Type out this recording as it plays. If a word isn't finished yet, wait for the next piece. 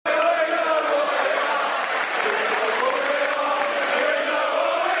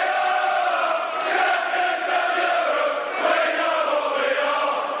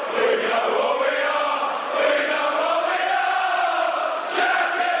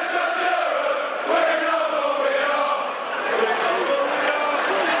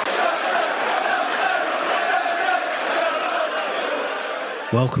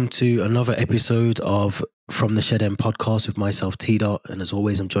Welcome to another episode of From the Shed End podcast with myself, T-Dot, and as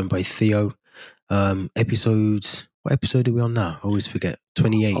always, I'm joined by Theo. What episode are we on now? I always forget.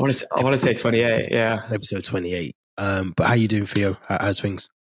 28. I want to say 28, yeah. Episode 28. But how you doing, Theo? How's things?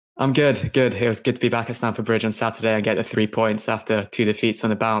 I'm good. It was good to be back at Stamford Bridge on Saturday and get the 3 points after 2 defeats on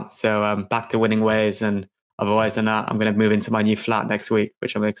the bounce. So back to winning ways, and otherwise than that, I'm going to move into my new flat next week,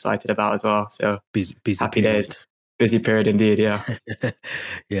 which I'm excited about as well. So busy happy period. days. Busy period indeed, yeah.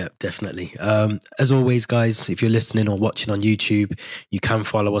 Yeah, definitely. As always, guys, if you're listening or watching on YouTube, you can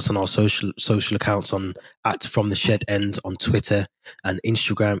follow us on our social accounts on @FromTheShedEnd on Twitter and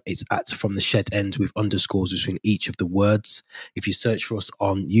Instagram. It's @FromTheShedEnd with underscores between each of the words. If you search for us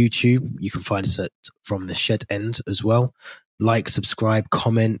on YouTube, you can find us at From the Shed End as well. Like, subscribe,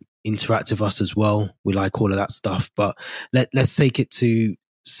 comment, interact with us as well. We like all of that stuff. But let's take it to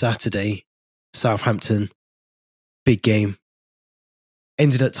Saturday, Southampton. Big game.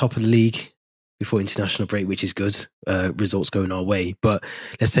 Ended at top of the league before international break, which is good. Results going our way. But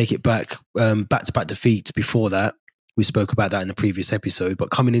let's take it back. Back-to-back defeat before that. We spoke about that in the previous episode.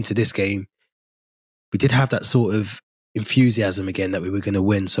 But coming into this game, we did have that sort of enthusiasm again that we were going to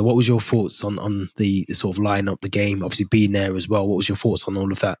win. So what was your thoughts on the sort of line up the game? Obviously being there as well. What was your thoughts on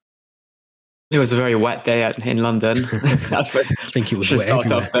all of that? It was a very wet day in London. That's what, I think it was wet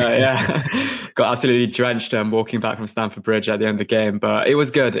everywhere. Off there, yeah. Got absolutely drenched walking back from Stamford Bridge at the end of the game. But it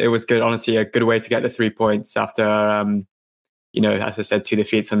was good. It was good. Honestly, a good way to get the 3 points after, as I said, 2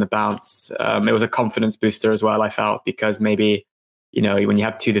 defeats on the bounce. It was a confidence booster as well, I felt, because maybe, when you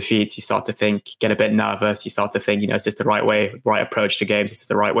have 2 defeats, you start to get a bit nervous. You start to think, is this the right approach to games? Is this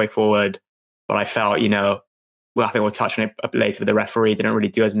the right way forward? But I felt, I think we'll touch on it a bit later, but the referee didn't really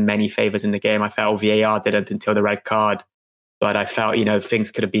do as many favours in the game. I felt VAR didn't until the red card. But I felt,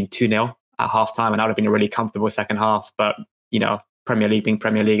 things could have been 2-0 at halftime, and that would have been a really comfortable second half. But, Premier League being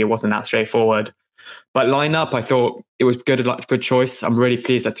Premier League, it wasn't that straightforward. But line up, I thought it was good choice. I'm really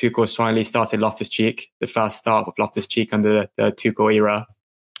pleased that Tuchel's finally started Loftus-Cheek, the first start of Loftus-Cheek under the Tuchel era.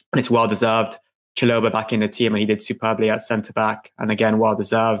 And it's well-deserved. Chalobah back in the team, and he did superbly at centre-back. And again,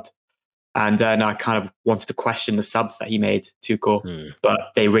 well-deserved. And then I kind of wanted to question the subs that he made, Tuchel, but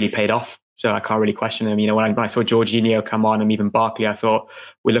they really paid off. So I can't really question them. When I saw Jorginho come on and even Barkley, I thought,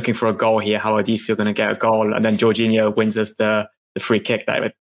 we're looking for a goal here. How are these two going to get a goal? And then Jorginho wins us the free kick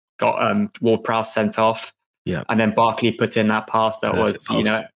that got Ward-Prowse sent off. Yeah. And then Barkley put in that pass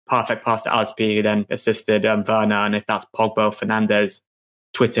that perfect pass to Azpi, who then assisted Werner. And if that's Pogba or Fernandes,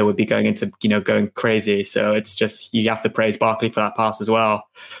 Twitter would be going crazy. So it's just, you have to praise Barkley for that pass as well.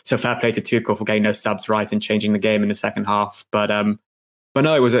 So fair play to Tuchel for getting those subs right and changing the game in the second half. But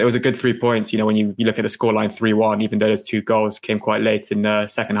no, it was a good 3 points. When you look at the scoreline 3-1, even though those 2 goals came quite late in the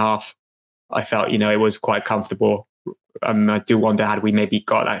second half, I felt, it was quite comfortable. I do wonder, had we maybe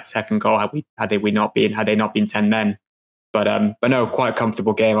got that second goal, had they not been 10 men. But no, quite a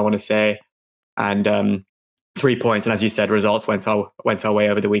comfortable game, I want to say. And 3 points, and as you said, results went our way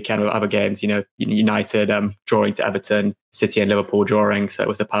over the weekend with other games. United drawing to Everton, City and Liverpool drawing. So it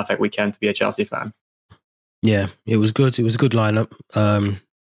was the perfect weekend to be a Chelsea fan. Yeah, it was good. It was a good lineup.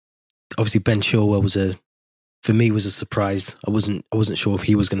 Obviously, Ben Chilwell was a surprise. I wasn't sure if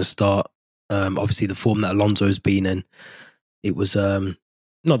he was going to start. Obviously, the form that Alonso's been in, it was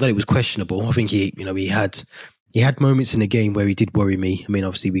not that it was questionable. I think he had moments in the game where he did worry me. I mean,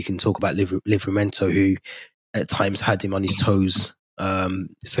 obviously, we can talk about Livramento, who at times had him on his toes,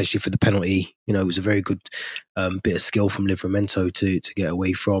 especially for the penalty. It was a very good bit of skill from Livramento to get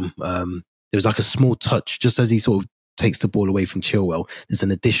away from. There was like a small touch, just as he sort of takes the ball away from Chilwell. There's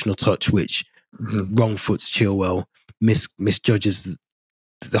an additional touch which wrong foots Chilwell, misjudges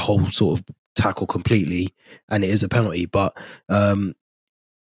the whole sort of tackle completely, and it is a penalty. But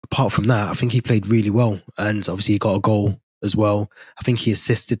apart from that, I think he played really well, and obviously he got a goal as well. I think he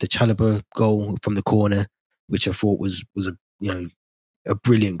assisted the Chalobah goal from the corner, which I thought was a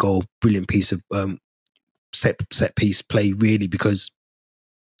brilliant goal, brilliant piece of set piece play, really, because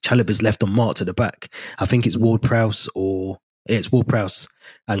Chalobah's left unmarked at the back. I think it's Ward-Prowse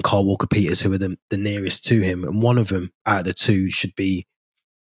and Kyle Walker-Peters who are the nearest to him, and one of them out of the 2 should be,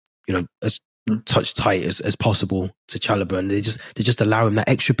 as touch tight as possible to Chalobah, and they just allow him that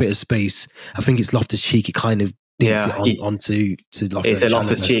extra bit of space. I think it's Loftus-Cheek. He kind of dinks it onto Loftus-Cheek. It's a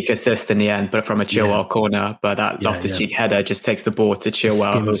Loftus-Cheek assist in the end, but from a Chilwell corner. But that Loftus-Cheek header just takes the ball to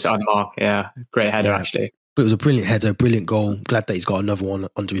Chilwell, who's unmarked. Yeah, great header actually. But it was a brilliant header, brilliant goal. Glad that he's got another one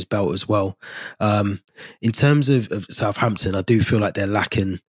under his belt as well. In terms of Southampton, I do feel like they're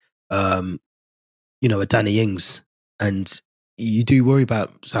lacking, a Danny Ings, and you do worry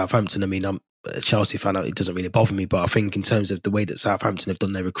about Southampton. I mean, a Chelsea fan, it doesn't really bother me. But I think in terms of the way that Southampton have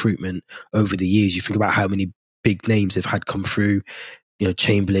done their recruitment over the years, you think about how many big names they've had come through. You know,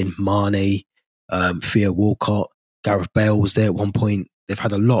 Chamberlain, Mane, Theo Walcott, Gareth Bale was there at one point. They've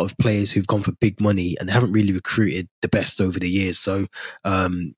had a lot of players who've gone for big money and they haven't really recruited the best over the years. So,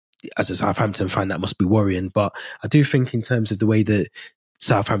 as a Southampton fan, that must be worrying. But I do think in terms of the way that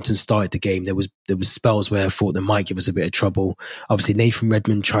Southampton started the game, there was spells where I thought they might give us a bit of trouble. Obviously, Nathan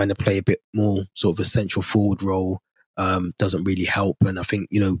Redmond trying to play a bit more sort of a central forward role doesn't really help. And I think,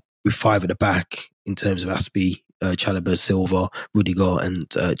 with 5 at the back in terms of Aspie, Chalobah, Silva, Rudiger and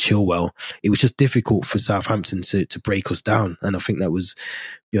Chilwell, it was just difficult for Southampton to break us down. And I think that was,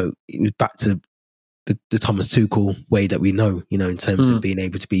 it was back to the Thomas Tuchel way that we know, in terms of being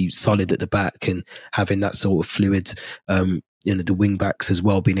able to be solid at the back and having that sort of fluid, the wing backs as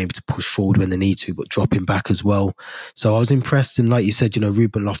well, being able to push forward when they need to, but dropping back as well. So I was impressed. And like you said,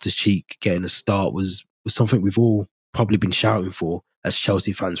 Ruben Loftus-Cheek getting a start was something we've all probably been shouting for as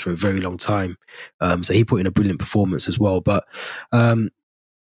Chelsea fans for a very long time. So he put in a brilliant performance as well. But Timo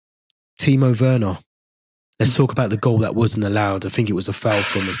Werner, let's talk about the goal that wasn't allowed. I think it was a foul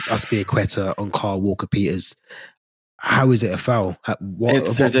from Azpilicueta on Kyle Walker-Peters. How is it a foul?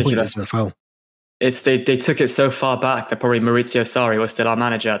 It's ridiculous. A foul? They took it so far back that probably Maurizio Sarri was still our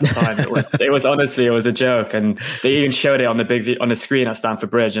manager at the time. It was honestly, it was a joke, and they even showed it on the screen at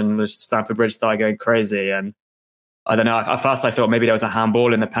Stamford Bridge, and the Stamford Bridge started going crazy. And I don't know. At first, I thought maybe there was a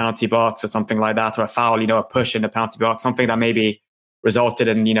handball in the penalty box or something like that, or a foul, a push in the penalty box, something that maybe resulted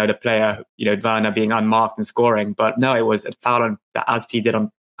in the player, Werner being unmarked and scoring. But no, it was a foul that Azpi did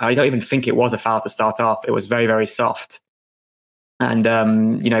on. I don't even think it was a foul to start off. It was very, very soft, and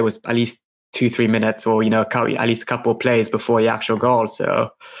it was at least 2-3 minutes or, at least a couple of plays before the actual goal.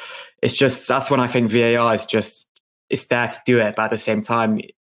 So that's when I think VAR it's there to do it. But at the same time,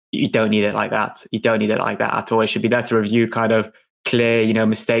 you don't need it like that. You don't need it like that at all. It should be there to review kind of clear,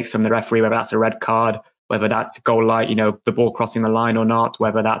 mistakes from the referee, whether that's a red card, whether that's a goal line, the ball crossing the line or not,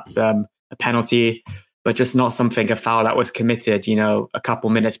 whether that's a penalty, but just not a foul that was committed, a couple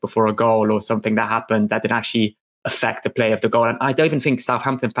minutes before a goal or something that happened that didn't actually affect the play of the goal. And I don't even think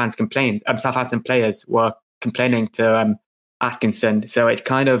Southampton fans Southampton players were complaining to Atkinson. So it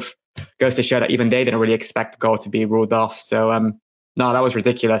kind of goes to show that even they didn't really expect the goal to be ruled off. So no, that was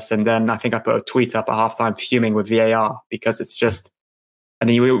ridiculous. And then I think I put a tweet up at halftime fuming with VAR because it's just, I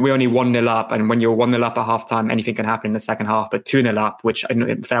think we only 1-0 up. And when you're 1-0 up at halftime, anything can happen in the second half. But 2-0 up, which I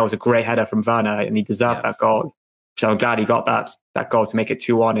know was a great header from Werner, and he deserved that goal. So I'm glad he got that goal to make it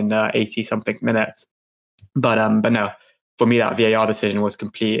 2-1 in 80 something minutes. But no, for me, that VAR decision was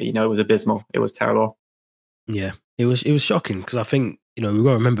complete. It was abysmal. It was terrible. Yeah, it was shocking because I think, we've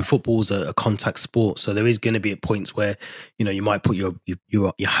got to remember football's a contact sport. So there is going to be at points where, you might put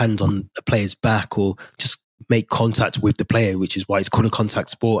your hand on a player's back or just make contact with the player, which is why it's called a contact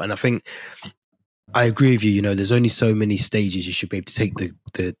sport. And I think I agree with you. There's only so many stages you should be able to take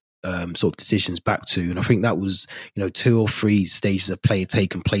the sort of decisions back to. And I think that was, 2 or 3 stages of play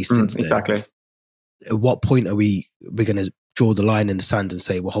taken place since then. Exactly. At what point are we're going to draw the line in the sand and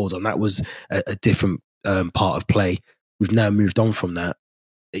say, well, hold on, that was a different part of play. We've now moved on from that.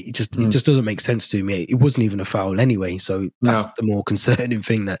 It just doesn't make sense to me. It wasn't even a foul anyway. So that's the more concerning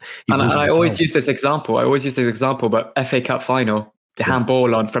thing that. And I always use this example. But FA Cup final, the handball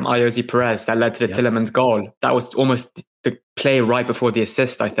from Ayoze Perez that led to the Tielemans goal. That was almost the play right before the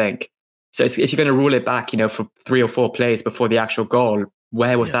assist, I think. So if you're going to rule it back, for 3 or 4 plays before the actual goal,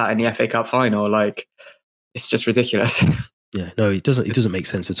 where was that in the FA Cup final? Like, it's just ridiculous. Yeah, no, it doesn't. It doesn't make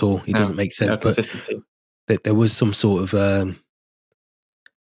sense at all. It doesn't make sense. No consistency. But there was some sort of, I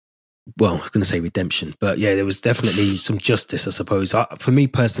was going to say redemption, but yeah, there was definitely some justice, I suppose. For me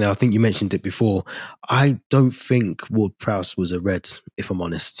personally, I think you mentioned it before. I don't think Ward-Prowse was a red, if I'm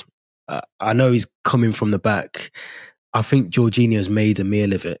honest. I know he's coming from the back. I think Jorginho's made a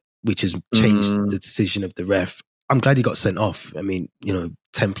meal of it, which has changed the decision of the ref. I'm glad he got sent off. I mean,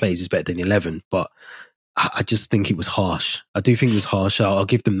 10 plays is better than 11, but I just think it was harsh. I do think it was harsh. I'll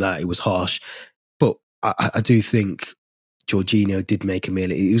give them that. It was harsh. But I do think Jorginho did make a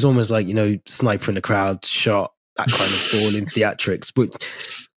meal. It was almost like, sniper in the crowd, shot, that kind of ball in theatrics. But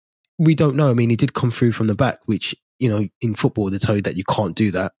we don't know. I mean, he did come through from the back, which, in football, they tell you that you can't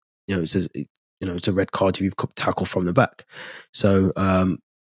do that. It says, it's a red card if you tackle from the back. So,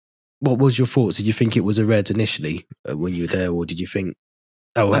 what was your thoughts? Did you think it was a red initially when you were there, or did you think,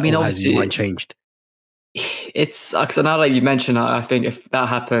 has your mind changed? It's so now that you mentioned, I think if that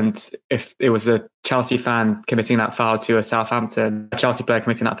happened, if it was a Chelsea fan committing that foul to a Chelsea player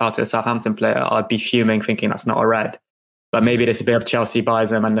committing that foul to a Southampton player, I'd be fuming thinking that's not a red. But maybe there's a bit of Chelsea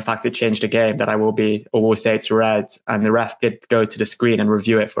biasm and the fact it changed the game that I will say it's red. And the ref did go to the screen and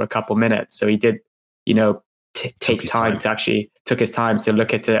review it for a couple minutes. So he did, take time to actually took his time to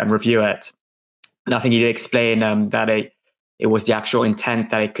look at it and review it. And I think he did explain that it was the actual intent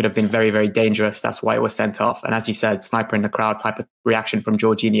that it could have been very, very dangerous. That's why it was sent off. And as you said, sniper in the crowd type of reaction from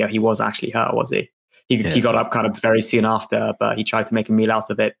Jorginho. He was actually hurt, was he? He got up kind of very soon after, but he tried to make a meal out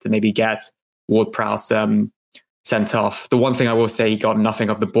of it to maybe get Ward-Prowse sent off. The one thing I will say, he got nothing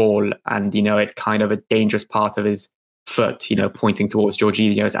of the ball, and it kind of a dangerous part of his foot, pointing towards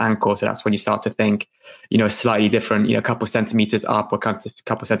Jorginho's ankle. So that's when you start to think, slightly different, a couple centimeters up or a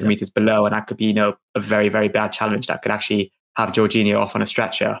couple centimeters below, and that could be, a very, very bad challenge that could actually have Jorginho off on a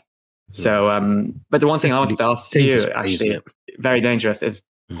stretcher. So, but the one thing I wanted to ask you, actually, very dangerous, is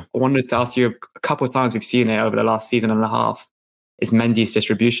I wanted to ask you a couple of times, we've seen it over the last season and a half, is Mendy's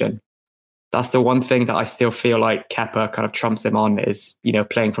distribution. That's the one thing that I still feel like Kepa kind of trumps him on, is,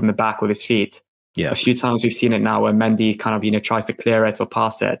 playing from the back with his feet. Yeah. A few times we've seen it now where Mendy kind of, tries to clear it or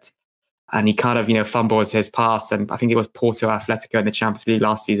pass it, and he kind of, fumbles his pass. And I think it was Porto Atletico in the Champions League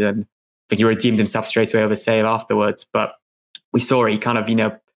last season. I think he redeemed himself straight away with a save afterwards. But we saw it. He kind of,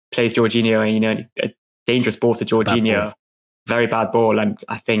 plays Jorginho and, a dangerous ball to Jorginho. Very bad ball. And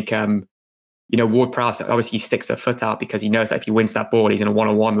I think, Ward-Prowse, obviously he sticks a foot out because he knows that if he wins that ball, he's in a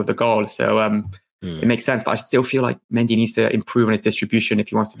one-on-one with the goal. So it makes sense. But I still feel like Mendy needs to improve on his distribution if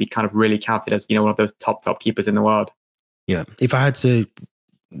he wants to be kind of really counted as, one of those top keepers in the world. Yeah. If I had to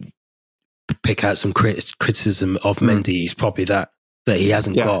pick out some criticism of Mendy, it's probably that he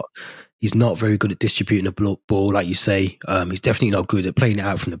hasn't got... He's not very good at distributing the ball, like you say. He's definitely not good at playing it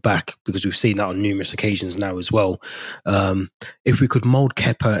out from the back, because we've seen that on numerous occasions now as well. If we could mould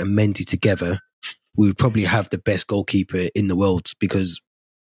Kepa and Mendy together, we would probably have the best goalkeeper in the world, because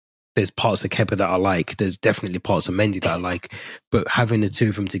there's parts of Kepa that I like. There's definitely parts of Mendy that I like. But having the two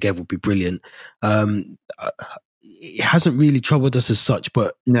of them together would be brilliant. It hasn't really troubled us as such,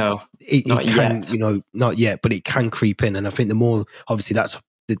 but no, it can, not yet, but it can creep in. And I think the more, obviously, that's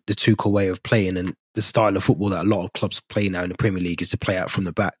the Tuchel way of playing, and the style of football that a lot of clubs play now in the Premier League is to play out from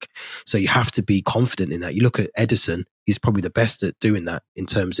the back. So you have to be confident in that. You look at Ederson, he's probably the best at doing that in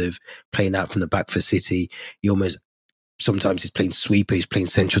terms of playing out from the back for City. Sometimes he's playing sweeper, he's playing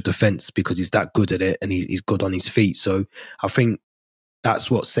central defence because he's that good at it, and he's good on his feet. So I think that's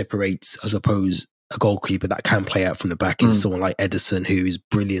what separates, I suppose, a goalkeeper that can play out from the back is someone like Ederson, who is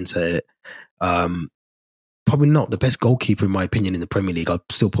brilliant at it. Probably not the best goalkeeper, in my opinion, in the Premier League. I'd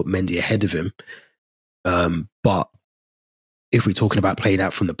still put Mendy ahead of him. But if we're talking about playing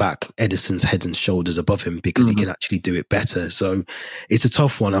out from the back, Ederson's head and shoulders above him because he can actually do it better. So it's a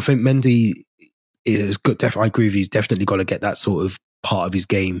tough one. I think Mendy is good. I agree with you. He's definitely got to get that sort of part of his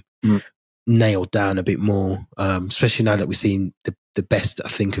game nailed down a bit more, especially now that we're seeing the best, I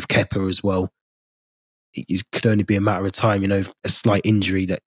think, of Kepa as well. It could only be a matter of time, a slight injury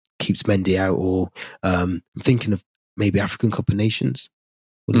that keeps Mendy out, or I'm thinking of maybe African Cup of Nations.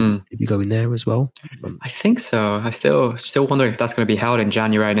 Would he go in there as well? I think so. I still wondering if that's going to be held in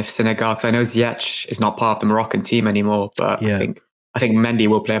January, and if Senegal, because I know Ziyech is not part of the Moroccan team anymore, but I think Mendy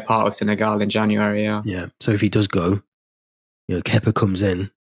will play a part of Senegal in January. Yeah. So if he does go, Kepa comes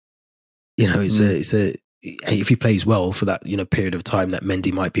in. If he plays well for that period of time that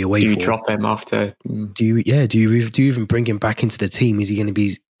Mendy might be away, do you drop him after? Do you even bring him back into the team? Is he going to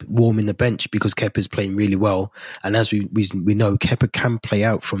be warming the bench because Kepa's playing really well? And as we know, Kepa can play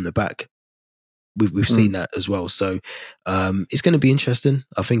out from the back. We've seen that as well. So it's going to be interesting.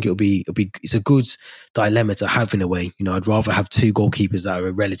 I think it's a good dilemma to have in a way. I'd rather have two goalkeepers that are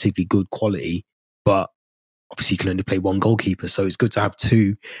a relatively good quality, but obviously you can only play one goalkeeper. So it's good to have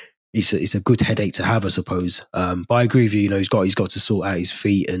two. It's a good headache to have, I suppose. But I agree with you. He's got to sort out his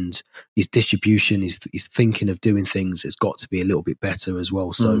feet, and his distribution, his thinking of doing things has got to be a little bit better as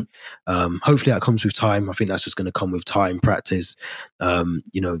well. So hopefully that comes with time. I think that's just going to come with time, practice.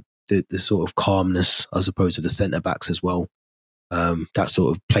 The sort of calmness, I suppose, of the centre backs as well. That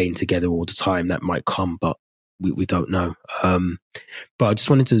sort of playing together all the time that might come, but we don't know. But I just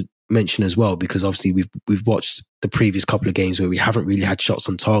wanted to mention as well, because obviously we've watched the previous couple of games where we haven't really had shots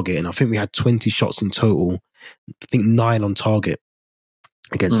on target, and I think we had 20 shots in total. I think 9 on target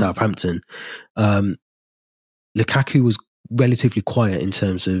against Southampton. Lukaku was relatively quiet in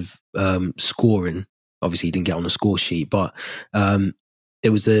terms of scoring. Obviously, he didn't get on the score sheet, but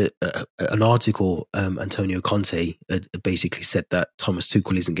there was an article. Antonio Conte had basically said that Thomas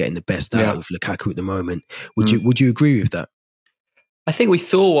Tuchel isn't getting the best out of Lukaku at the moment. Would you agree with that? I think we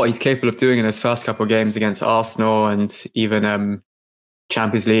saw what he's capable of doing in his first couple of games against Arsenal, and even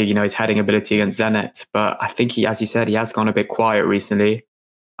Champions League, his heading ability against Zenit. But I think he, as you said, he has gone a bit quiet recently.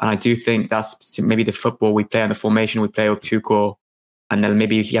 And I do think that's maybe the football we play and the formation we play with Tuchel. And then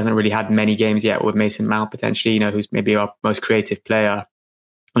maybe he hasn't really had many games yet with Mason Mount potentially, who's maybe our most creative player.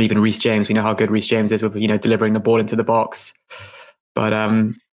 And even Reece James, we know how good Reece James is with, delivering the ball into the box. But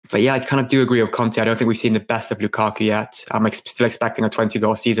yeah, I kind of do agree with Conte. I don't think we've seen the best of Lukaku yet. I'm still expecting a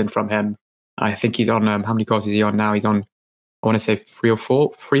 20-goal season from him. I think he's on, how many goals is he on now? He's on, I want to say 3 or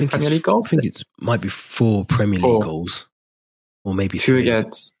 4 Premier League goals. I think it might be 4 Premier League goals. Or maybe 3.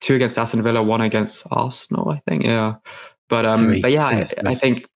 Two against Aston Villa, 1 against Arsenal, I think, yeah. But yeah, I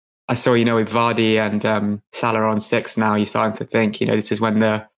think I saw, with Vardy and Salah on 6 now, you're starting to think, this is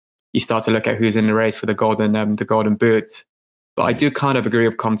when you start to look at who's in the race for the golden boot. But I do kind of agree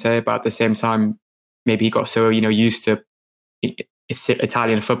with Conte, but at the same time, maybe he got so, used to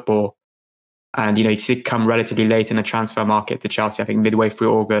Italian football. And, he did come relatively late in the transfer market to Chelsea, I think midway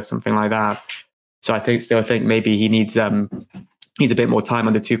through August, something like that. So I still think maybe he needs a bit more time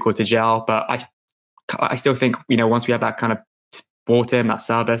under Tuchel to gel. But I still think, once we have that kind of bought him, that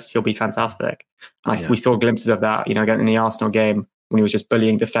service, he'll be fantastic. And we saw glimpses of that, again in the Arsenal game when he was just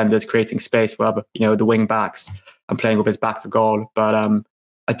bullying defenders, creating space for, the wing backs and playing with his back to goal. But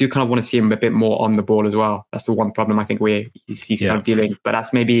I do kind of want to see him a bit more on the ball as well. That's the one problem I think he's kind of dealing. But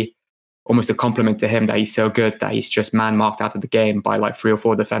that's maybe almost a compliment to him that he's so good that he's just man-marked out of the game by like 3 or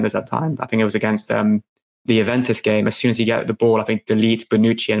 4 defenders at times. I think it was against the Juventus game. As soon as he gets the ball, I think Delete,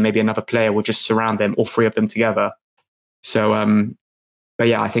 Bonucci, and maybe another player will just surround them, all 3 of them together. So, but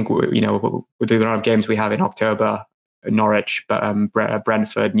yeah, I think, with the amount of games we have in October, Norwich,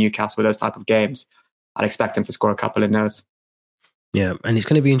 Brentford, Newcastle, those type of games, I'd expect him to score a couple in those. Yeah, and it's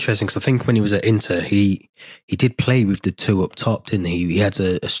going to be interesting because I think when he was at Inter, he did play with the 2 up top, didn't he? He had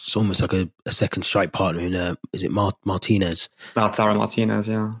almost like a second strike partner in, is it Martinez? Lautaro Martinez,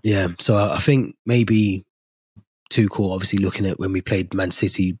 yeah. Yeah, so I think maybe Tuchel, obviously looking at when we played Man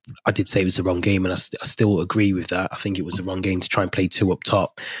City, I did say it was the wrong game, and I still agree with that. I think it was the wrong game to try and play 2 up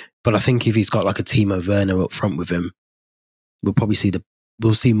top. But I think if he's got like a Timo Werner up front with him, we'll probably see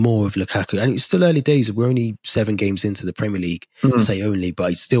more of Lukaku. And it's still early days. We're only 7 games into the Premier League. I say only,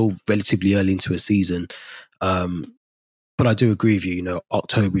 but it's still relatively early into a season. But I do agree with you.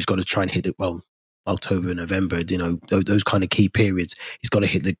 October, he's got to try and hit it. Well, October, November, those kind of key periods, he's got to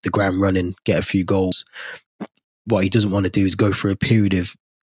hit the ground running, get a few goals. What he doesn't want to do is go through a period of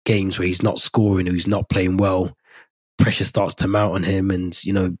games where he's not scoring or he's not playing well. Pressure starts to mount on him, and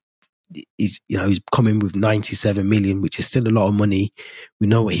he's coming with 97 million, which is still a lot of money. We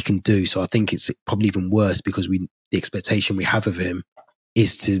know what he can do, so I think it's probably even worse because the expectation we have of him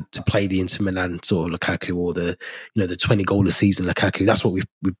is to play the Inter Milan sort of Lukaku, or the 20 goal a season Lukaku. That's what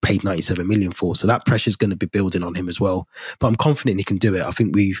we've paid 97 million for. So that pressure is going to be building on him as well. But I'm confident he can do it. I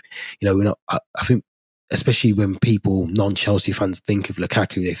think I think especially when people, non-Chelsea fans, think of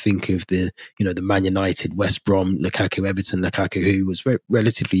Lukaku, they think of the Man United, West Brom, Lukaku, Everton, Lukaku, who was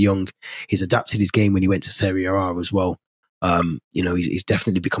relatively young. He's adapted his game when he went to Serie A as well. He's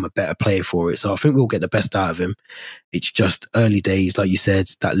definitely become a better player for it. So I think we'll get the best out of him. It's just early days, like you said,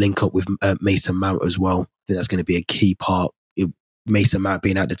 that link up with Mason Mount as well. I think that's going to be a key part. Mason Mount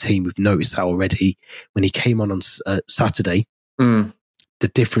being at the team, we've noticed that already. When he came on Saturday, the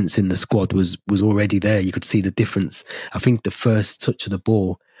difference in the squad was already there. You could see the difference. I think the first touch of the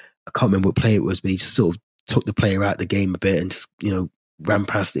ball, I can't remember what play it was, but he just sort of took the player out of the game a bit and just, ran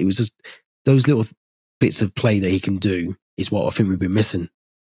past it. It was just those little bits of play that he can do is what I think we've been missing.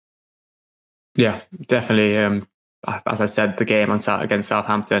 Yeah, definitely. As I said, the game against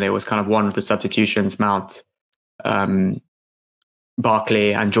Southampton, it was kind of one of the substitutions, Mount,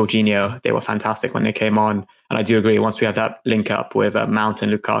 Barkley and Jorginho. They were fantastic when they came on. And I do agree, once we have that link up with Mount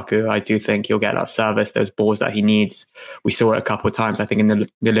and Lukaku, I do think he'll get that service, those balls that he needs. We saw it a couple of times, I think, in the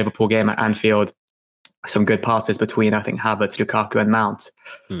Liverpool game at Anfield. Some good passes between, I think, Havertz, Lukaku and Mount.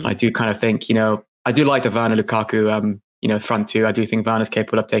 I do kind of think, I do like the Werner Lukaku, front 2. I do think Werner's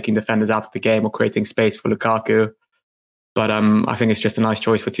capable of taking defenders out of the game or creating space for Lukaku. But I think it's just a nice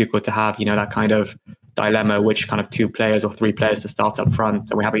choice for Tuchel to have, that kind of dilemma, which kind of 2 players or 3 players to start up front.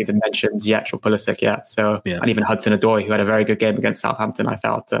 And we haven't even mentioned Ziyech or Pulisic yet. So, And even Hudson-Odoi, who had a very good game against Southampton, I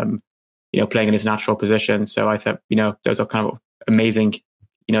felt, playing in his natural position. So I think, those are kind of amazing,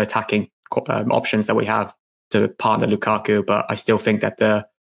 attacking options that we have to partner Lukaku. But I still think that the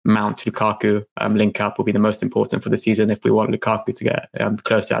Mount Lukaku link up will be the most important for the season if we want Lukaku to get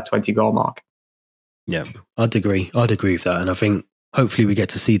close to that 20 goal mark. Yeah, I'd agree with that. And I think hopefully we get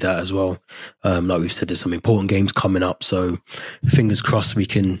to see that as well. Like we've said, there's some important games coming up, so fingers crossed we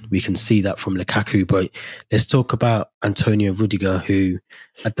can see that from Lukaku. But let's talk about Antonio Rudiger, who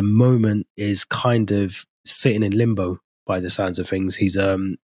at the moment is kind of sitting in limbo by the sounds of things. He's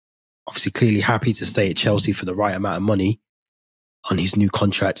obviously clearly happy to stay at Chelsea for the right amount of money on his new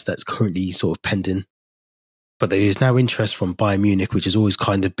contract that's currently sort of pending. But there is now interest from Bayern Munich, which has always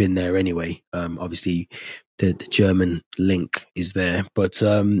kind of been there anyway. Obviously, the German link is there. But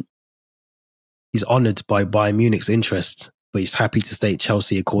he's honoured by Bayern Munich's interest, but he's happy to stay at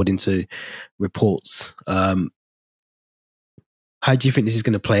Chelsea, according to reports. How do you think this is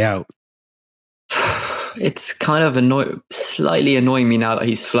going to play out? It's kind of slightly annoying me now that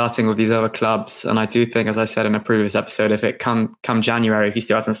he's flirting with these other clubs. And I do think, as I said in a previous episode, if it come January, if he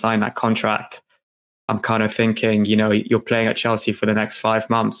still hasn't signed that contract, I'm kind of thinking, you're playing at Chelsea for the next 5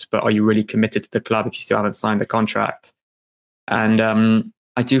 months, but are you really committed to the club if you still haven't signed the contract? And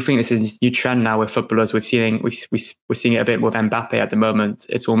I do think this is a new trend now with footballers. We're seeing it a bit with Mbappe at the moment.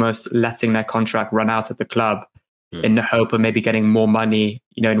 It's almost letting their contract run out at the club in the hope of maybe getting more money,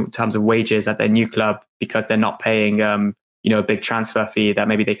 in terms of wages at their new club, because they're not paying, a big transfer fee that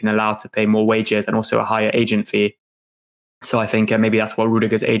maybe they can allow to pay more wages and also a higher agent fee. So I think maybe that's what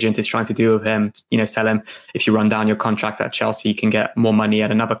Rudiger's agent is trying to do with him. Tell him, if you run down your contract at Chelsea, you can get more money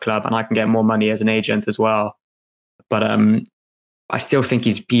at another club, and I can get more money as an agent as well. But I still think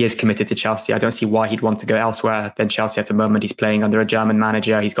he is committed to Chelsea. I don't see why he'd want to go elsewhere than Chelsea at the moment. He's playing under a German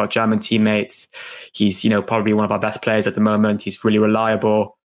manager. He's got German teammates. He's, probably one of our best players at the moment. He's really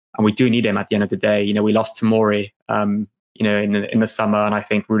reliable, and we do need him at the end of the day. We lost Tomori, in the summer, and I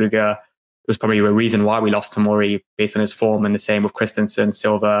think Rudiger was probably a reason why we lost Tomori based on his form, and the same with Christensen,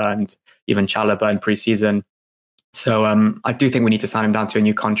 Silva, and even Chalobah in pre-season. So I do think we need to sign him down to a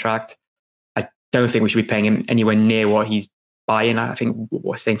new contract. I don't think we should be paying him anywhere near what he's buying. I think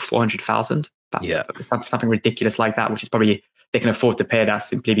we're saying 400,000. Yeah, something ridiculous like that, which is probably they can afford to pay that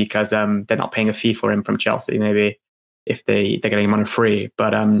simply because they're not paying a fee for him from Chelsea. Maybe if they're getting him on a free,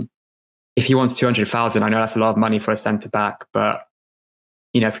 but if he wants 200,000, I know that's a lot of money for a centre back, but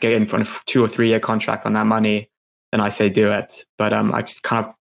if you get him for a 2 or 3 year contract on that money, then I say do it. But I just kind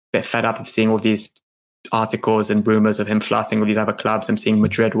of a bit fed up of seeing all these articles and rumours of him flirting with these other clubs. I'm seeing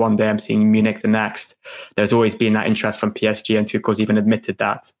Madrid one day, I'm seeing Munich the next. There's always been that interest from PSG, and Tuchel's even admitted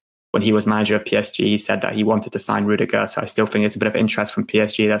that when he was manager of PSG, he said that he wanted to sign Rudiger. So I still think it's a bit of interest from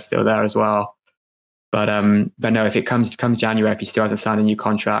PSG that's still there as well. But no, if it comes January, if he still hasn't signed a new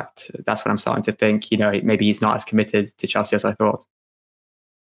contract, that's what I'm starting to think. Maybe he's not as committed to Chelsea as I thought.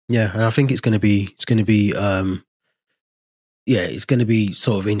 Yeah, and I think it's going to be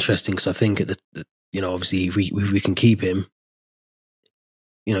sort of interesting, because I think at the obviously if we can keep him,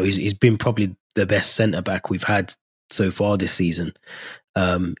 he's been probably the best centre back we've had so far this season.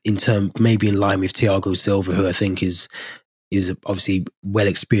 Maybe in line with Thiago Silva, who I think is obviously well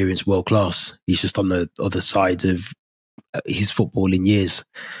experienced, world class. He's just on the other side of his footballing years.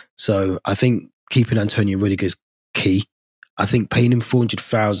 So I think keeping Antonio Rudiger is key. I think paying him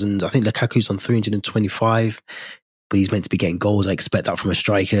 400,000. I think Lukaku's on 325, but he's meant to be getting goals. I expect that from a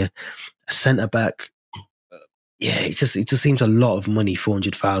striker. A centre back, it just seems a lot of money,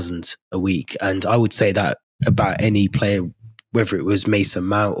 400,000 a week. And I would say that about any player, whether it was Mason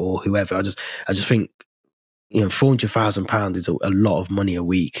Mount or whoever. I just think £400,000 is a lot of money a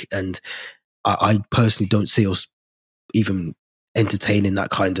week, and I personally don't see us even entertaining that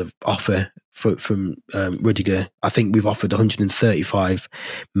kind of offer from Rudiger. I think we've offered 135,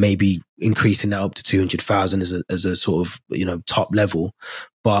 maybe increasing that up to 200,000 as a sort of top level.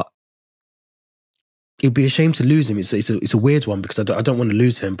 But it'd be a shame to lose him. It's a weird one, because I don't want to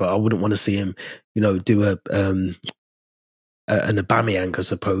lose him, but I wouldn't want to see him do an Aubameyang, I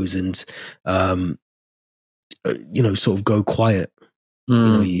suppose, and sort of go quiet.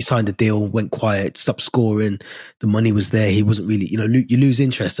 He signed a deal, went quiet, stopped scoring. The money was there. He wasn't really, you lose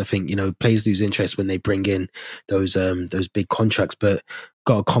interest. I think, players lose interest when they bring in those big contracts. But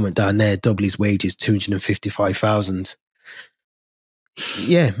got a comment down there, double his wages, 255,000.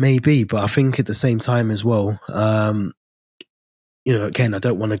 Yeah, maybe. But I think at the same time as well, again, I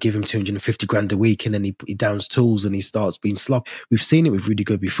don't want to give him 250 grand a week and then he downs tools and he starts being sloppy. We've seen it with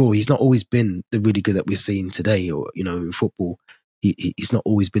Rudiger before. He's not always been the Rudiger that we're seeing today, or, in football. He's not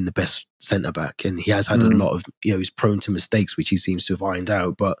always been the best centre back, and he has had a lot of, he's prone to mistakes, which he seems to have ironed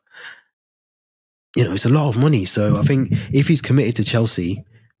out. But, it's a lot of money. So I think if he's committed to Chelsea,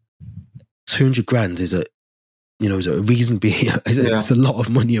 200 grand is a reasonably, it's a lot of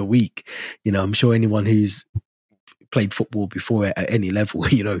money a week. I'm sure anyone who's played football before at any level,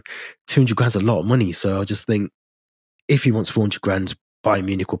 200 grand's a lot of money. So I just think if he wants 400 grand, Bayern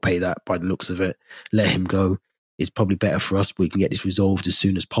Munich will pay that by the looks of it. Let him go. It's probably better for us. We can get this resolved as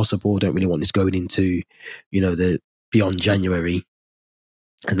soon as possible. Don't really want this going into, the beyond January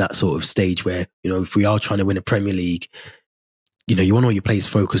and that sort of stage where, if we are trying to win a Premier League, you want all your players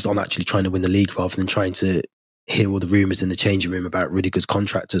focused on actually trying to win the league rather than trying to hear all the rumours in the changing room about Rudiger's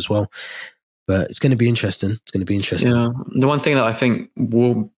contract as well. But it's going to be interesting. Yeah. The one thing that I think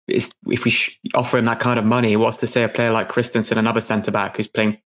is if we offer him that kind of money, what's to say a player like Christensen, another centre-back who's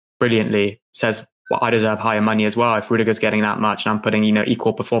playing brilliantly, says, well, I deserve higher money as well. If Rudiger's getting that much and I'm putting,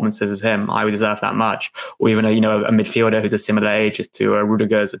 equal performances as him, I would deserve that much. Or even, a midfielder who's a similar age to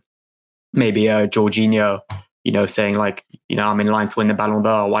Rudiger's, maybe Jorginho, saying like, I'm in line to win the Ballon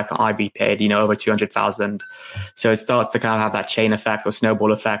d'Or. Why can't I be paid, over 200,000? So it starts to kind of have that chain effect or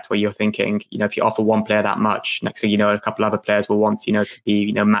snowball effect where you're thinking, if you offer one player that much, next thing a couple other players will want, to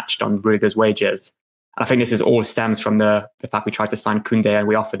be, matched on Rudiger's wages. And I think this is all stems from the fact we tried to sign Koundé and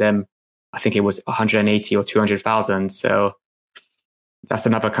we offered him, I think it was 180 or 200,000. So that's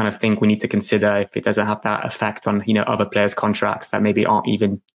another kind of thing we need to consider if it doesn't have that effect on, other players' contracts that maybe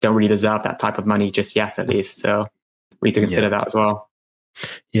don't really deserve that type of money just yet, at least. So we need to consider that as well.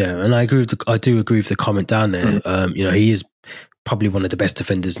 Yeah, and I do agree with the comment down there. He is probably one of the best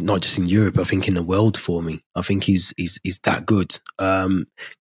defenders, not just in Europe, I think in the world for me. I think he's that good.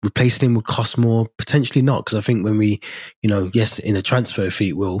 Replacing him would cost more, potentially not, because I think when we, yes, in a transfer fee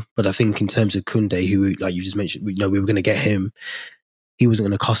it will, but I think in terms of Koundé, who, like you just mentioned, we were going to get him, he wasn't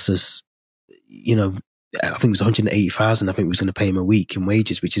going to cost us, I think it was 180,000. I think we was going to pay him a week in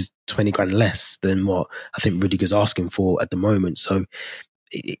wages, which is 20 grand less than what I think Rudiger's asking for at the moment. So,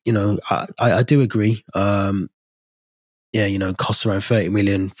 I do agree. Costs around 30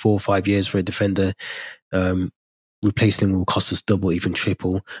 million, 4 or 5 years for a defender. Replacing him will cost us double, even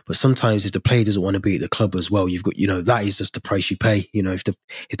triple. But sometimes if the player doesn't want to be at the club as well, you've got, that is just the price you pay. If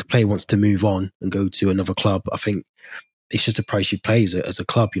the player wants to move on and go to another club, I think it's just a price you pay as a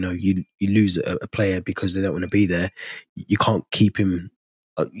club. You lose a player because they don't want to be there. You can't keep him.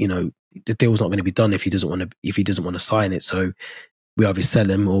 The deal's not going to be done if he doesn't want to sign it. So we either sell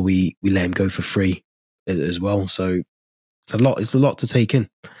him or we let him go for free as well. So it's a lot to take in.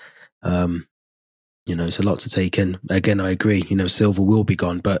 It's a lot to take in. Again, I agree. Silva will be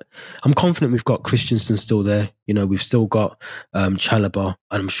gone, but I'm confident we've got Christensen still there. We've still got Chalobah,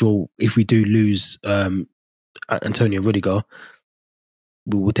 and I'm sure if we do lose Antonio Rudiger,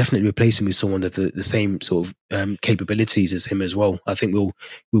 we will definitely replace him with someone of the same sort of capabilities as him as well. I think we'll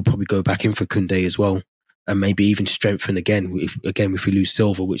probably go back in for Koundé as well, and maybe even strengthen again. If we lose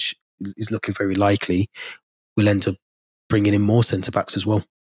Silva, which is looking very likely, we'll end up bringing in more centre backs as well.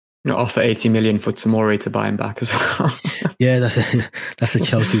 Offer 80 million for Tomori to buy him back as well. Yeah, that's a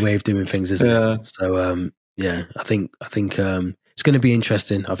Chelsea way of doing things, isn't it? So I think it's going to be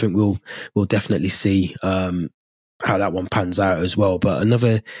interesting. I think we'll definitely see how that one pans out as well. But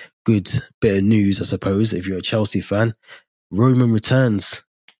another good bit of news, I suppose, if you're a Chelsea fan, Roman returns.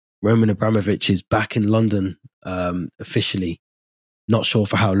 Roman Abramovich is back in London officially. Not sure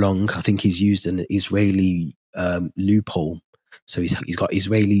for how long. I think he's used an Israeli loophole. So he's got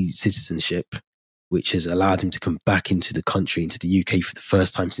Israeli citizenship, which has allowed him to come back into the country, into the UK for the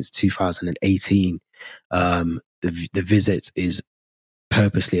first time since 2018. The visit is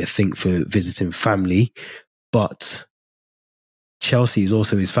purposely, I think, for visiting family, but Chelsea is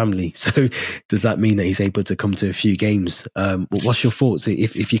also his family. So does that mean that he's able to come to a few games? What's your thoughts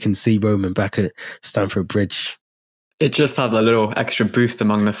if you can see Roman back at Stamford Bridge? It just had a little extra boost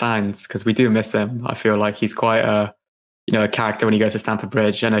among the fans because we do miss him. I feel like he's quite a character when he goes to Stamford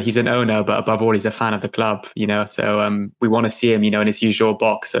Bridge. I know he's an owner, but above all, he's a fan of the club, so we want to see him, in his usual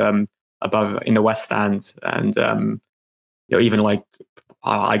box above in the West Stand. And, even like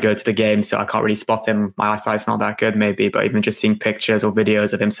I go to the game, so I can't really spot him. My eyesight's not that good maybe, but even just seeing pictures or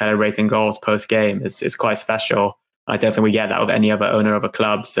videos of him celebrating goals post game is quite special. I don't think we get that with any other owner of a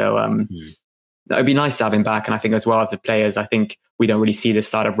club. So it would be nice to have him back. And I think as well as the players, I think we don't really see the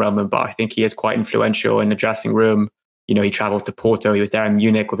start of Roman, but I think he is quite influential in the dressing room. He travels to Porto. He was there in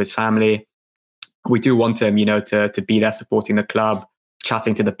Munich with his family. We do want him, to be there supporting the club,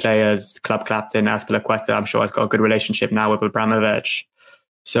 chatting to the players, club captain Azpilicueta. I'm sure has got a good relationship now with Abramovich.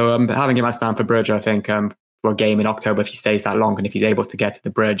 So having him at Stamford Bridge, I think for a game in October, if he stays that long and if he's able to get to the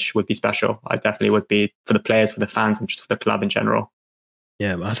bridge, would be special. I definitely would be for the players, for the fans, and just for the club in general.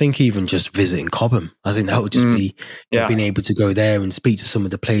 Yeah, I think even just visiting Cobham, I think that would just be being able to go there and speak to some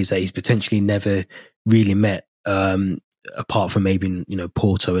of the players that he's potentially never really met. apart from maybe,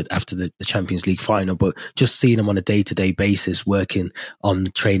 Porto after the Champions League final, but just seeing him on a day-to-day basis, working on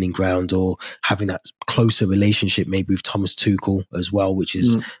the training ground or having that closer relationship maybe with Thomas Tuchel as well, which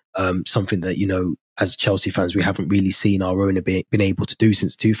is something that, as Chelsea fans, we haven't really seen our owner been able to do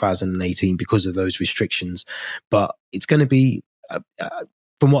since 2018 because of those restrictions. But it's going to be,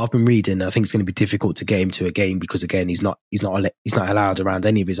 from what I've been reading, I think it's going to be difficult to get him to a game because, again, he's not allowed around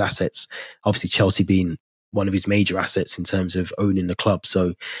any of his assets. Obviously, Chelsea being one of his major assets in terms of owning the club.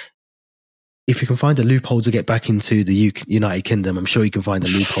 So if you can find a loophole to get back into the United Kingdom, I'm sure you can find a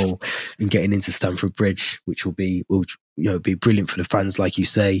loophole in getting into Stamford Bridge, which will be brilliant for the fans, like you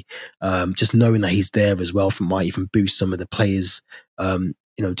say. Just knowing that he's there as well might even boost some of the players.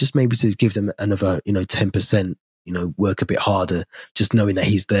 Just maybe to give them another 10%. Work a bit harder, just knowing that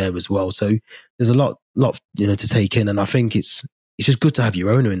he's there as well. So there's a lot to take in, and I think it's just good to have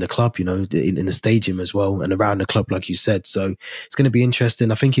your owner in the club, in the stadium as well, and around the club, like you said. So it's going to be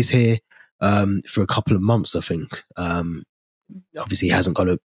interesting. I think he's here for a couple of months. I think obviously he hasn't got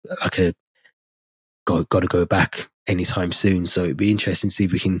to go back anytime soon. So it'd be interesting to see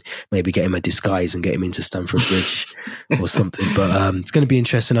if we can maybe get him a disguise and get him into Stamford Bridge or something. But it's going to be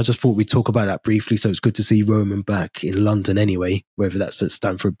interesting. I just thought we'd talk about that briefly. So it's good to see Roman back in London anyway. Whether that's at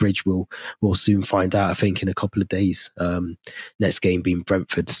Stamford Bridge, we'll soon find out, I think, in a couple of days. Next game being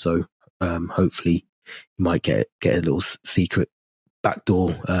Brentford. So hopefully you might get a little secret backdoor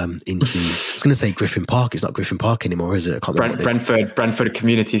into, I was going to say Griffin Park. It's not Griffin Park anymore, is it? I can't remember. Brentford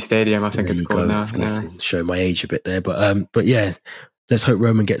Community Stadium, I think it's called now. I was going to show my age a bit there, but yeah, let's hope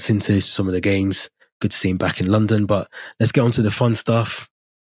Roman gets into some of the games. Good to see him back in London. But let's get on to the fun stuff.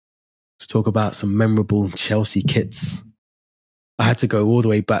 Let's talk about some memorable Chelsea kits. I had to go all the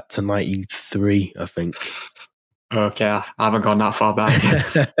way back to 93, I think. Okay, I haven't gone that far back.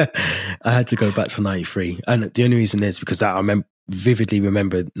 I had to go back to 93. And the only reason is because I vividly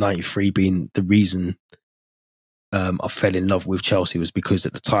remember 93 being the reason I fell in love with Chelsea, was because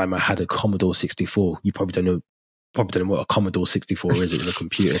at the time I had a Commodore 64. You probably don't know what a Commodore 64 is. It was a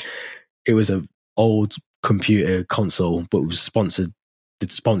computer. It was an old computer console, but it was sponsored. The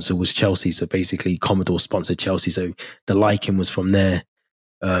sponsor was Chelsea. So basically Commodore sponsored Chelsea. So the liking was from there.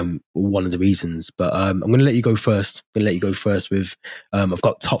 One of the reasons. But I'm going to let you go first. With, I've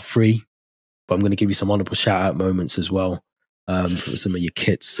got top 3, but I'm going to give you some honourable shout out moments as well. For some of your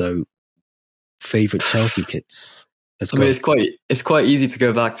kits. So favourite Chelsea kits. Let's go. It's quite easy to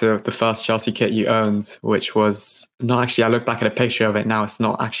go back to the first Chelsea kit you owned, which was not actually, I look back at a picture of it now, it's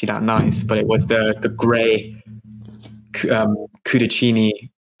not actually that nice, but it was the grey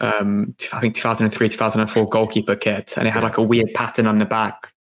Cudicini, I think 2003, 2004 goalkeeper kit. And it had like a weird pattern on the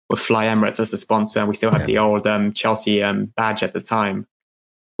back with Fly Emirates as the sponsor. And we still had the old Chelsea badge at the time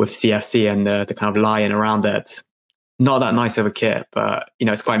with CFC and the kind of lion around it. Not that nice of a kit, but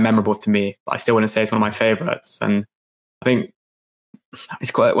it's quite memorable to me. But I still want to say it's one of my favorites. And I think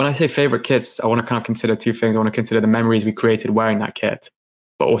it's quite, when I say favorite kits, I want to kind of consider 2 things. I want to consider the memories we created wearing that kit,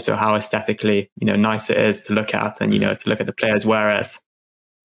 but also how aesthetically, nice it is to look at, and to look at the players wear it.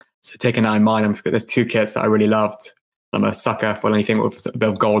 So taking that in mind, there's 2 kits that I really loved. I'm a sucker for anything with a bit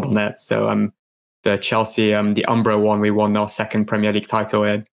of gold on it. So the Chelsea, the Umbro one, we won our second Premier League title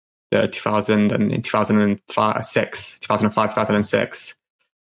in. The 2005, 2006.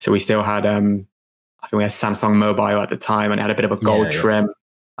 So we still had, I think we had Samsung Mobile at the time, and it had a bit of a gold trim.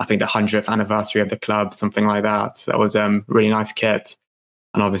 I think the 100th anniversary of the club, something like that. So that was a really nice kit.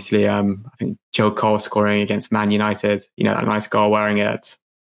 And obviously, I think Joe Cole scoring against Man United, that nice goal wearing it.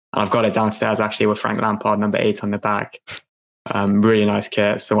 And I've got it downstairs actually with Frank Lampard, number 8 on the back. Really nice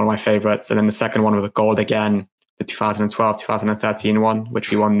kit. So one of my favorites. And then the second one with the gold again, the 2012-2013 one, which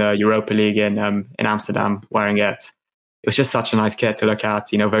we won the Europa League in Amsterdam wearing it. It was just such a nice kit to look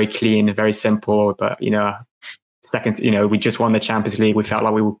at, very clean, very simple, but, second, we just won the Champions League. We felt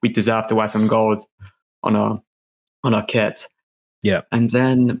like we deserved to wear some gold on our kit. Yeah. And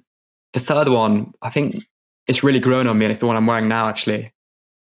then the third one, I think it's really grown on me, and it's the one I'm wearing now, actually.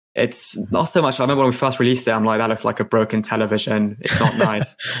 It's not so much, I remember when we first released it, I'm like, that looks like a broken television. It's not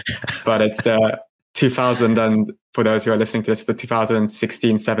nice. But it's the 2000, and for those who are listening to this, the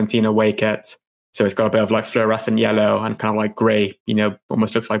 2016-17 away kit. So it's got a bit of like fluorescent yellow and kind of like grey,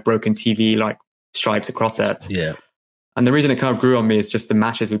 almost looks like broken TV, like stripes across it. Yeah. And the reason it kind of grew on me is just the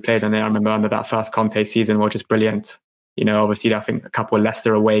matches we played in there. I remember under that first Conte season were just brilliant. Obviously I think a couple of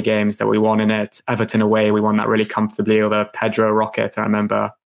Leicester away games that we won in it. Everton away, we won that really comfortably over Pedro Rocket, I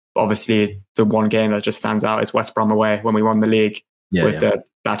remember. But obviously the one game that just stands out is West Brom away when we won the league. The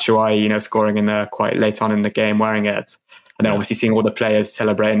Batshuayi, scoring in there quite late on in the game wearing it. And then obviously seeing all the players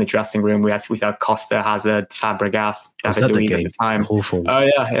celebrate in the dressing room. We had Costa, Hazard, Fabregas, David Luiz at the time. Oh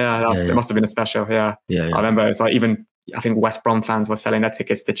yeah. It must have been a special. Yeah. I remember it's like even I think West Brom fans were selling their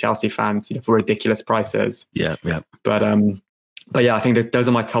tickets to Chelsea fans, for ridiculous prices. Yeah. But yeah, I think those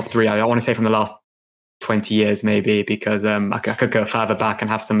are my top three. I don't want to say from the last 20 years maybe, because I could go further back and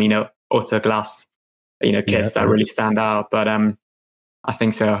have some Autoglass kits that really stand out. But I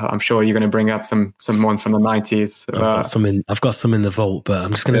think so. I'm sure you're going to bring up some ones from the 90s. I've got some in the vault, but I'm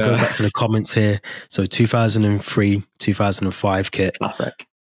just going to go back to the comments here. So 2003, 2005 kit. Classic.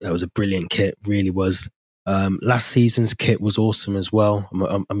 That was a brilliant kit, really was. Last season's kit was awesome as well.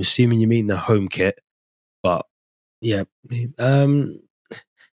 I'm assuming you mean the home kit, but yeah, I'll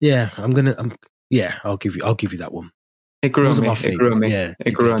give you that one. It grew on me. It grew on me. Yeah,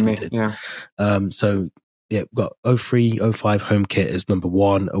 it grew on me. Yeah. So yeah, we've got 03, 05 home kit as number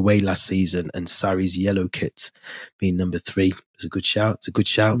 1, away last season, and Sarri's yellow kits being number 3. It's a good shout.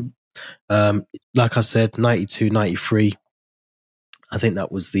 Like I said, 92, 93. I think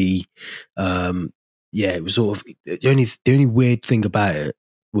that was the it was sort of the only weird thing about it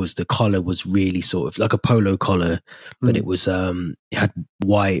was the collar was really sort of like a polo collar, but it was it had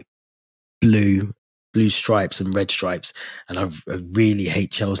white, blue stripes and red stripes, and I really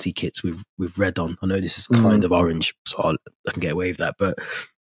hate Chelsea kits with red on. I know this is kind of orange, so I can get away with that, but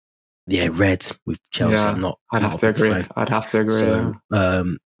yeah, red with Chelsea. I'd have to agree. So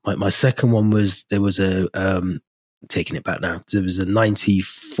my second one was there was a taking it back now. There was a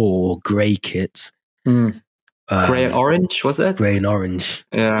 94 grey kit. Grey and orange, was it? Grey and orange,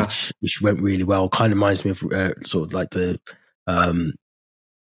 yeah, which went really well. Kind of reminds me of sort of like the Ruud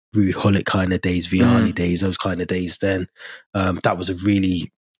Gullit kind of days, Vialli days, those kind of days. Then that was a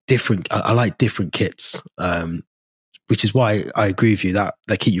really different. I like different kits, which is why I agree with you that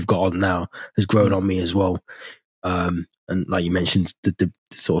kit you've got on now has grown on me as well. And like you mentioned, the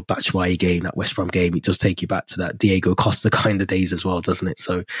sort of Batshuayi game, that West Brom game, it does take you back to that Diego Costa kind of days as well, doesn't it?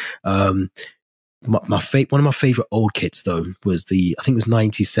 So. One of my favorite old kits though was I think it was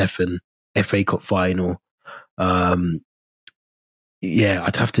 97 FA Cup final. I'd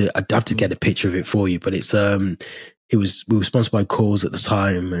have to get a picture of it for you, but we were sponsored by Coors at the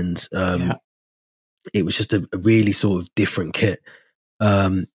time, and it was just a really sort of different kit.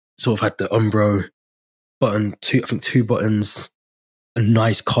 Sort of had the Umbro button, two buttons, a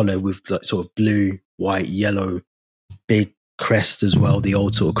nice collar with like sort of blue, white, yellow, big crest as well, the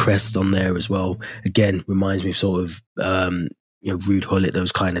old sort of crest on there as well. Again, reminds me of sort of Ruud Gullit,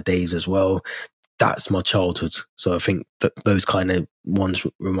 those kind of days as well. That's my childhood, so I think that those kind of ones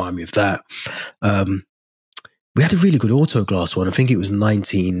remind me of that. We had a really good Autoglass one. I think it was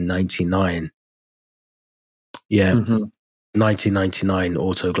 1999. Yeah, 1999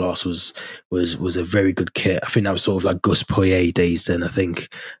 Autoglass was a very good kit. I think that was sort of like Gus Poyet days then. I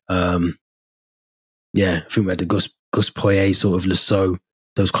think, I think we had the Gus Poyet, sort of Lasso,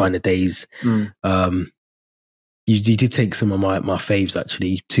 those kind of days. You did take some of my faves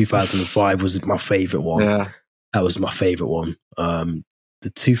actually. 2005 was my favorite one. Yeah, that was my favorite one. The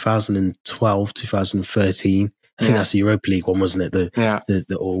 2012, 2013. I think that's the Europa League one, wasn't it?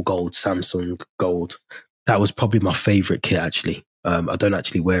 The all gold Samsung gold. That was probably my favorite kit actually. I don't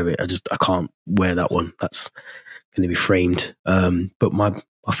actually wear it. I can't wear that one. That's going to be framed. But my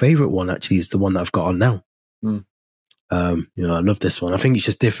favorite one actually is the one that I've got on now. I love this one. I think it's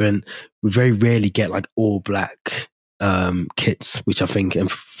just different. We very rarely get like all black kits, which I think, and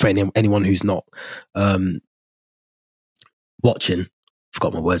for anyone who's not watching, I've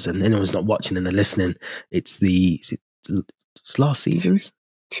got my words in. Anyone who's not watching and they're listening, it's last season's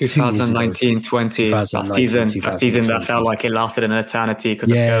 2019-20 that season that felt like it lasted an eternity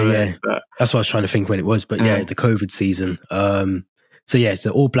because of COVID. Yeah. But that's what I was trying to think when it was. But the COVID season. So yeah, it's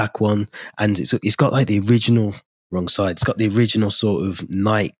an all black one, and it's got like the original. Wrong side. It's got the original sort of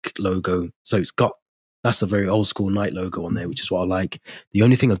Nike logo. So that's a very old school Nike logo on there, which is what I like. The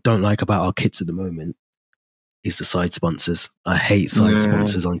only thing I don't like about our kits at the moment is the side sponsors. I hate side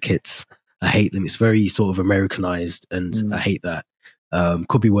sponsors on kits. I hate them. It's very sort of Americanized, and I hate that.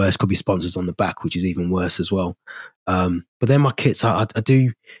 Could be worse. Could be sponsors on the back, which is even worse as well. But then my kits, I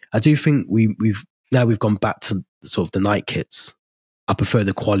do think we've gone back to sort of the Nike kits. I prefer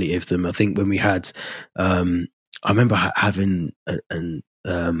the quality of them. I think when we had, I remember having I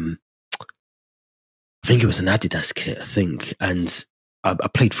think it was an Adidas kit, I think, and I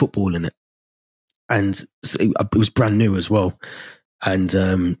played football in it, and it was brand new as well. And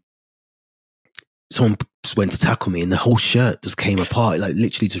someone just went to tackle me, and the whole shirt just came apart, like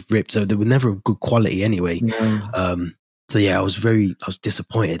literally just ripped. So they were never of good quality anyway. So yeah, I was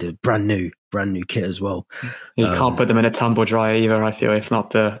disappointed. A brand new kit as well. You can't put them in a tumble dryer either, I feel. If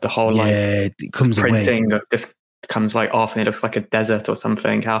not, the whole it comes printing away. just comes like off and it looks like a desert or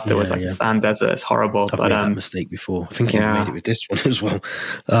something afterwards, like a sand desert. It's horrible. I've made that mistake before. I think I've made it with this one as well.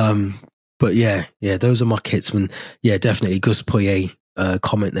 But yeah, those are my kits. And yeah, definitely Gus Poyet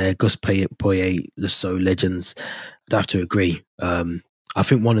comment there. Gus Poyet, the So legends. I'd have to agree. I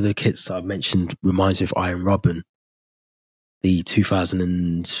think one of the kits that I mentioned reminds me of Iron Robin, the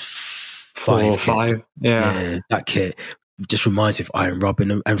 2005 yeah, that kit just reminds me of Iron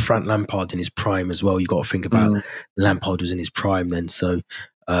Robin and Frank Lampard in his prime as well. You got to think about Lampard was in his prime then, so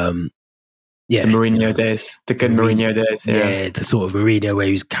the Mourinho days, the good Mourinho days, the sort of Mourinho where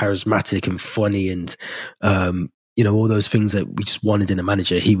he was charismatic and funny and all those things that we just wanted in a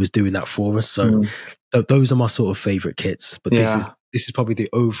manager. He was doing that for us, so those are my sort of favorite kits. But this is probably the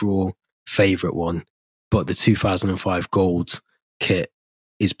overall favorite one. But the 2005 gold kit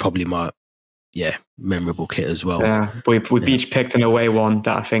is probably my memorable kit as well. Yeah, we've each picked an away one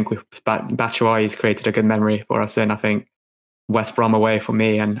that I think Batshuayi's created a good memory for us in. I think West Brom away for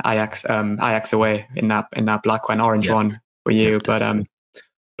me and Ajax away in that black and orange one for you. But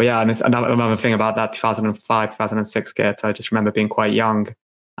yeah, and another thing about that 2005-2006 kit, I just remember being quite young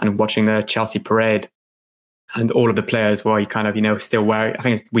and watching the Chelsea parade. And all of the players were kind of, still wearing. I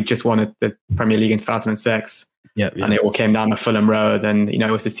think we just won the Premier League in 2006. And it all came down the Fulham Road. And, it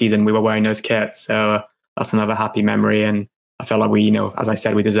was the season we were wearing those kits. So that's another happy memory. And I felt like we, as I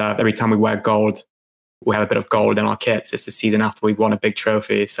said, we deserve every time we wear gold, we have a bit of gold in our kits. It's the season after we won a big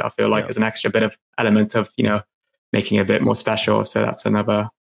trophy. So I feel like there's an extra bit of element of, making it a bit more special. So that's another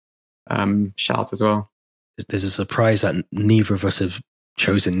shout as well. There's a surprise that neither of us have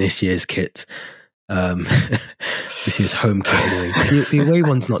chosen this year's kit. This is home kit anyway. The away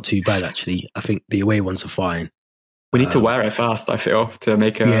one's not too bad actually. I think the away ones are fine. We need to wear it first, I feel, to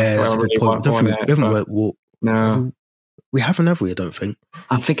make a that's a good point. We haven't, have we? I don't think.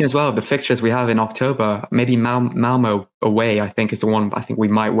 I'm thinking as well of the fixtures we have in October. Maybe Malmo away, I think, is the one I think we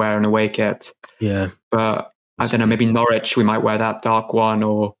might wear an away kit. Yeah. But I don't know, maybe Norwich, we might wear that dark one,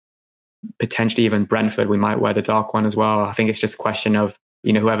 or potentially even Brentford, we might wear the dark one as well. I think it's just a question of,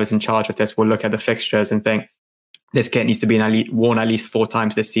 whoever's in charge of this will look at the fixtures and think this kit needs to be worn at least 4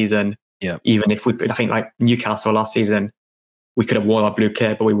 times this season. Yeah. Even if I think like Newcastle last season, we could have worn our blue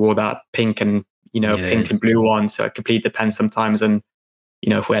kit, but we wore that pink and and blue one. So it completely depends sometimes. And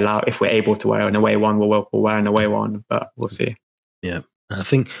if we're able to wear an away one, we'll wear an away one. But we'll see. Yeah,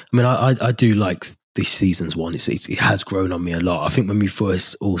 I do like this season's one. It has grown on me a lot. I think when we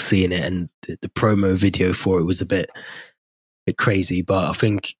first all seen it and the promo video for it was a bit crazy, but I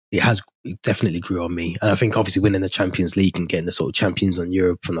think it definitely grew on me. And I think obviously winning the Champions League and getting the sort of champions on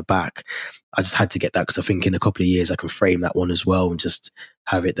Europe from the back, I just had to get that because I think in a couple of years I can frame that one as well and just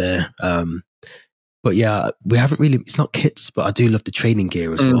have it there. But yeah, we haven't really, it's not kits, but I do love the training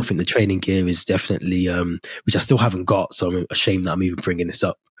gear as well. I think the training gear is definitely, which I still haven't got. So I'm ashamed that I'm even bringing this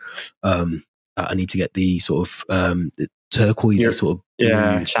up. I need to get the sort of the turquoise sort of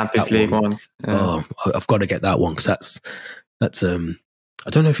Champions League ones. Oh, I've got to get that one because that's I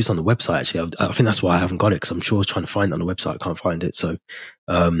don't know if it's on the website actually. I think that's why I haven't got it because I'm sure I was trying to find it on the website. I can't find it. So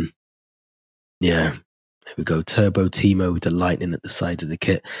there we go. Turbo Timo with the lightning at the side of the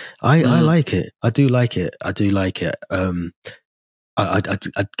kit. I like it. I do like it. I'd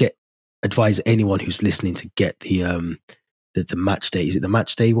advise anyone who's listening to get the match day. Is it the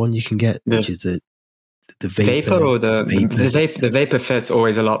match day one you can get, which is the Vapor or the Vapor fit's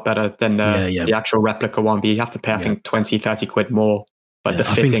always a lot better than the actual replica one, but you have to pay I think 20-30 quid more, but the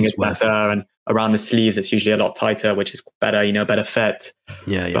fitting is better and around the sleeves it's usually a lot tighter, which is better, better fit.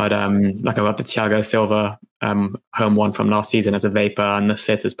 But like I got the Thiago Silva home one from last season as a Vapor and the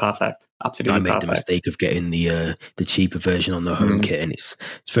fit is perfect, absolutely perfect. I made the mistake of getting the cheaper version on the home kit and it's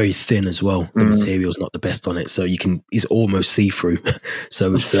very thin as well. The material's not the best on it, so it's almost see-through.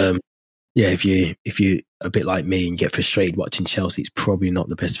 So it's if you're a bit like me and get frustrated watching Chelsea, it's probably not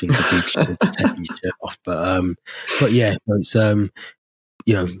the best thing to do because you're taking your shirt off. But yeah, it's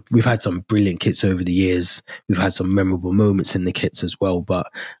we've had some brilliant kits over the years. We've had some memorable moments in the kits as well. But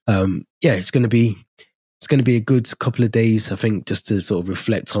it's going to be a good couple of days, I think, just to sort of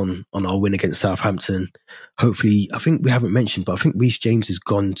reflect on our win against Southampton. Hopefully, I think we haven't mentioned, but I think Reece James has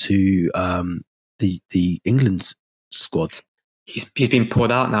gone to the England squad. He's been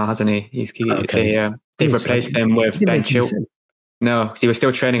pulled out now, hasn't he? They've replaced him with Ben Chilwell. No, because he was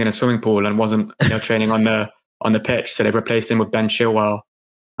still training in a swimming pool and wasn't training on the pitch. So they've replaced him with Ben Chilwell,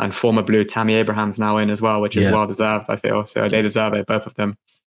 and former Blue Tammy Abraham's now in as well, which is well deserved, I feel. So they deserve it, both of them.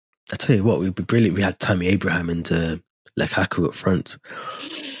 I tell you what, it would be brilliant. We had Tammy Abraham and Lukaku up front.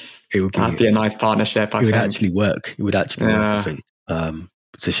 That'd be a nice partnership. It would actually work. It would actually work, I think.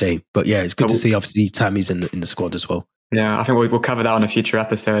 It's a shame. But yeah, it's good to see, obviously, Tammy's in the squad as well. Yeah, I think we'll cover that on a future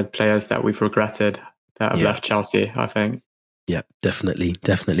episode, players that we've regretted that have left Chelsea, I think. Yeah,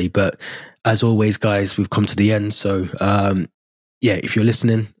 definitely. But as always, guys, we've come to the end. So, if you're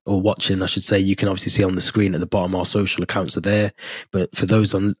listening or watching, I should say, you can obviously see on the screen at the bottom our social accounts are there. But for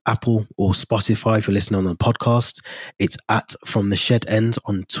those on Apple or Spotify, if you're listening on the podcast, it's at From the Shed End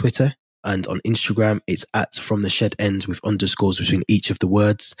on Twitter. And on Instagram, it's at From the Shed End with underscores between each of the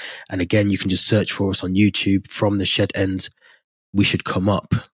words. And again, you can just search for us on YouTube, From the Shed End. We should come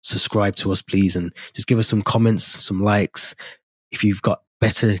up. Subscribe to us, please. And just give us some comments, some likes. If you've got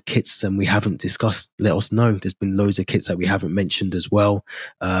better kits than we haven't discussed, let us know. There's been loads of kits that we haven't mentioned as well.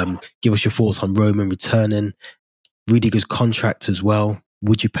 Give us your thoughts on Roman returning. Rudiger's contract as well.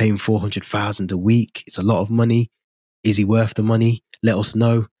 Would you pay him $400,000 a week? It's a lot of money. Is he worth the money? Let us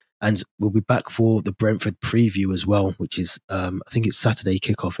know. And we'll be back for the Brentford preview as well, which is, I think it's Saturday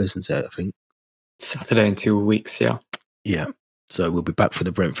kickoff, isn't it? I think Saturday in 2 weeks. Yeah. Yeah. So we'll be back for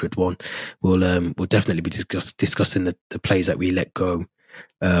the Brentford one. We'll definitely be discussing the plays that we let go,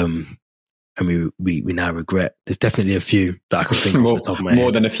 and we now regret. There's definitely a few that I can think of off the top of my head.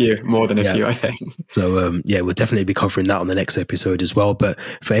 More than a few, I think. So we'll definitely be covering that on the next episode as well. But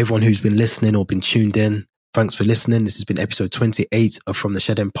for everyone who's been listening or been tuned in, thanks for listening. This has been episode 28 of From the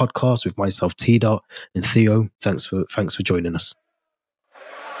Shed End podcast with myself, T-Dot, and Theo. Thanks for joining us.